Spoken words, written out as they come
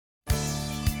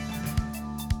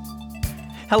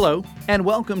Hello, and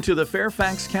welcome to the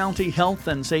Fairfax County Health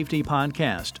and Safety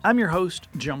Podcast. I'm your host,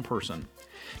 Jim Person.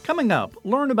 Coming up,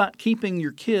 learn about keeping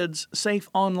your kids safe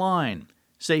online,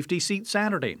 Safety Seat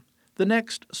Saturday, the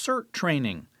next CERT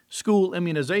training, school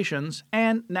immunizations,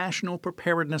 and National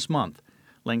Preparedness Month.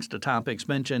 Links to topics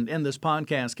mentioned in this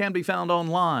podcast can be found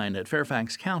online at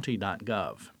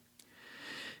fairfaxcounty.gov.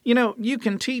 You know, you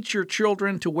can teach your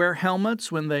children to wear helmets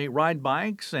when they ride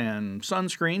bikes and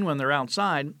sunscreen when they're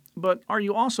outside, but are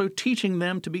you also teaching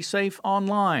them to be safe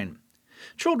online?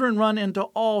 Children run into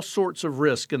all sorts of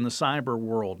risk in the cyber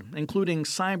world, including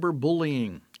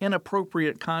cyberbullying,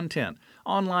 inappropriate content,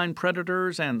 online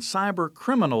predators, and cyber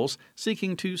criminals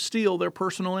seeking to steal their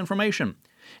personal information.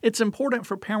 It's important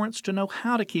for parents to know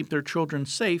how to keep their children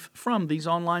safe from these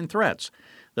online threats.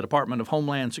 The Department of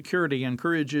Homeland Security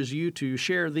encourages you to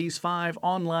share these 5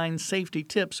 online safety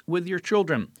tips with your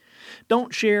children.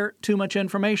 Don't share too much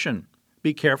information.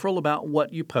 Be careful about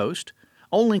what you post.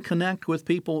 Only connect with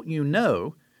people you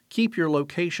know. Keep your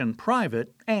location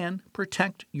private and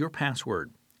protect your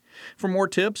password. For more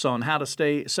tips on how to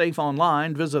stay safe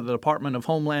online, visit the Department of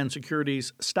Homeland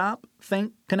Security's Stop,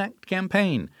 Think, Connect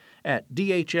campaign at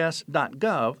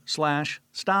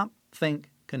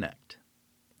dhs.gov/StopThinkConnect.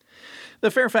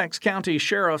 The Fairfax County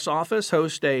Sheriff's Office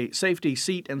hosts a safety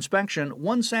seat inspection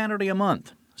one Saturday a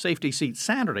month. Safety Seat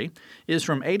Saturday is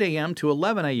from 8 a.m. to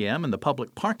 11 a.m. in the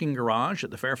public parking garage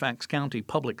at the Fairfax County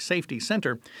Public Safety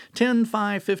Center,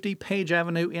 10550 Page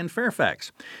Avenue in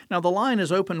Fairfax. Now, the line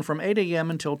is open from 8 a.m.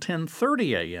 until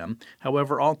 10:30 a.m.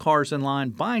 However, all cars in line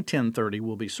by 10:30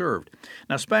 will be served.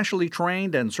 Now, specially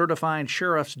trained and certified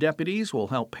sheriff's deputies will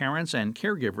help parents and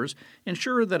caregivers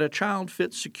ensure that a child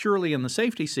fits securely in the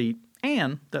safety seat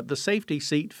and that the safety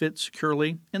seat fits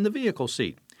securely in the vehicle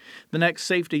seat. The next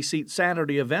Safety Seat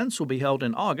Saturday events will be held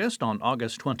in August on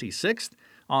August 26th,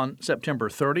 on September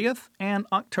 30th, and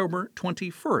October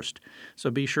 21st.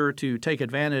 So be sure to take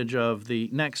advantage of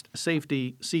the next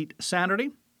Safety Seat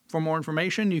Saturday. For more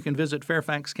information, you can visit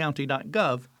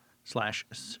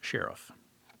fairfaxcounty.gov/sheriff.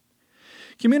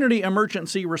 Community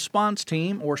Emergency Response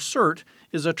Team, or CERT,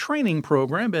 is a training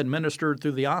program administered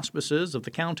through the auspices of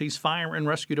the county's Fire and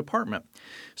Rescue Department.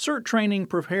 CERT training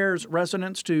prepares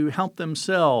residents to help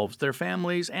themselves, their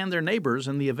families, and their neighbors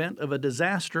in the event of a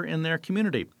disaster in their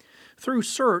community. Through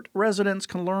CERT, residents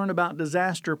can learn about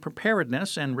disaster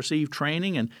preparedness and receive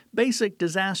training in basic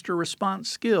disaster response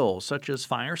skills such as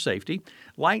fire safety,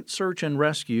 light search and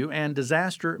rescue, and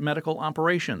disaster medical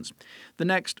operations. The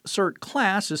next CERT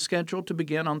class is scheduled to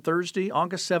begin on Thursday,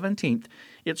 August 17th.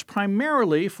 It's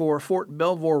primarily for Fort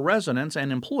Belvoir residents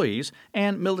and employees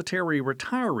and military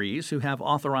retirees who have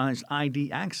authorized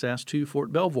ID access to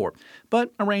Fort Belvoir,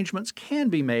 but arrangements can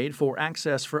be made for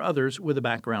access for others with a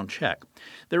background check.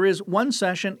 There is one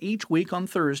session each week on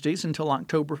Thursdays until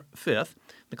October 5th.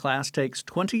 The class takes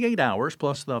 28 hours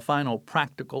plus the final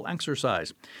practical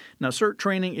exercise. Now, CERT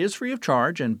training is free of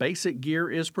charge and basic gear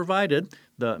is provided.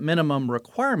 The minimum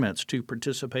requirements to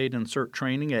participate in CERT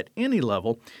training at any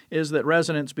level is that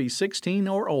residents be 16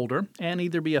 or older and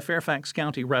either be a Fairfax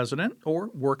County resident or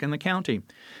work in the county.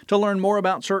 To learn more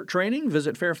about CERT training,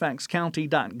 visit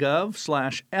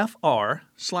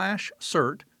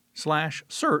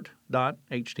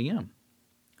fairfaxcounty.gov/fr/cert/cert.htm.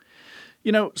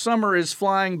 You know, summer is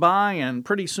flying by, and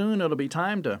pretty soon it'll be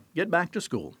time to get back to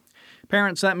school.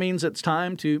 Parents, that means it's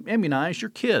time to immunize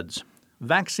your kids.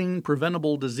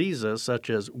 Vaccine-preventable diseases such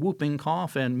as whooping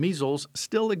cough and measles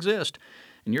still exist,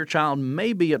 and your child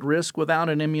may be at risk without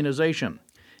an immunization.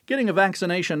 Getting a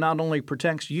vaccination not only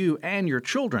protects you and your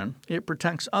children, it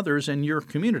protects others in your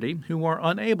community who are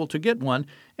unable to get one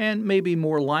and may be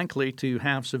more likely to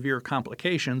have severe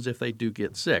complications if they do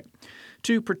get sick.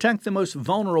 To protect the most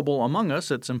vulnerable among us,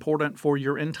 it's important for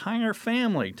your entire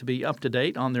family to be up to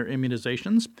date on their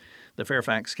immunizations. The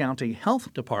Fairfax County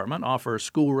Health Department offers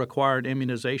school-required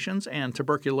immunizations and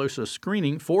tuberculosis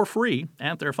screening for free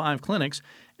at their 5 clinics,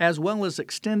 as well as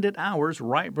extended hours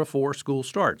right before school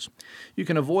starts. You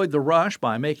can avoid the rush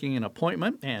by making an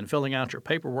appointment and filling out your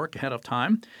paperwork ahead of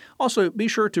time. Also, be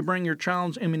sure to bring your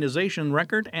child's immunization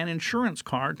record and insurance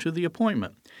card to the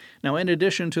appointment. Now, in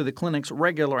addition to the clinic's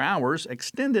regular hours,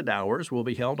 extended hours will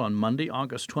be held on Monday,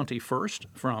 August 21st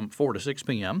from 4 to 6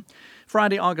 p.m.,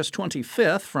 Friday, August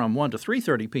 25th from 1 to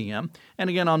 3:30 p.m., and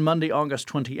again on Monday, August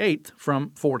 28th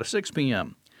from 4 to 6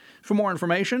 p.m. For more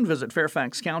information, visit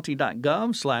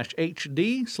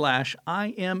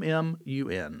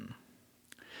fairfaxcounty.gov/hd/IMMUN.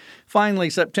 Finally,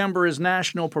 September is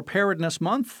National Preparedness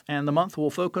Month, and the month will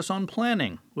focus on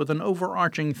planning with an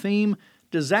overarching theme,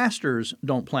 Disasters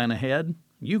Don't Plan Ahead,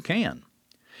 You Can.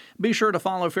 Be sure to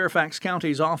follow Fairfax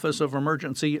County's Office of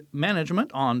Emergency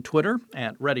Management on Twitter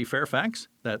at ReadyFairfax.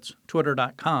 That's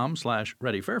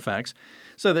twitter.com/ReadyFairfax,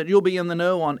 so that you'll be in the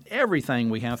know on everything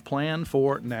we have planned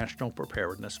for National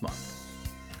Preparedness Month.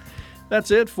 That's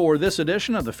it for this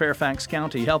edition of the Fairfax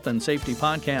County Health and Safety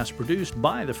Podcast, produced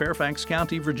by the Fairfax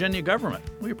County, Virginia government.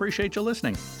 We appreciate you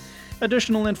listening.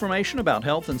 Additional information about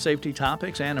health and safety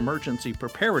topics and emergency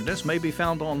preparedness may be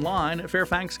found online at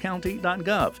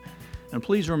fairfaxcounty.gov. And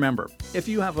please remember, if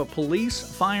you have a police,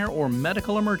 fire, or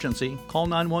medical emergency, call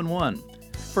 911.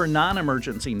 For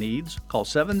non-emergency needs, call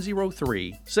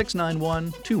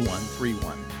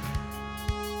 703-691-2131.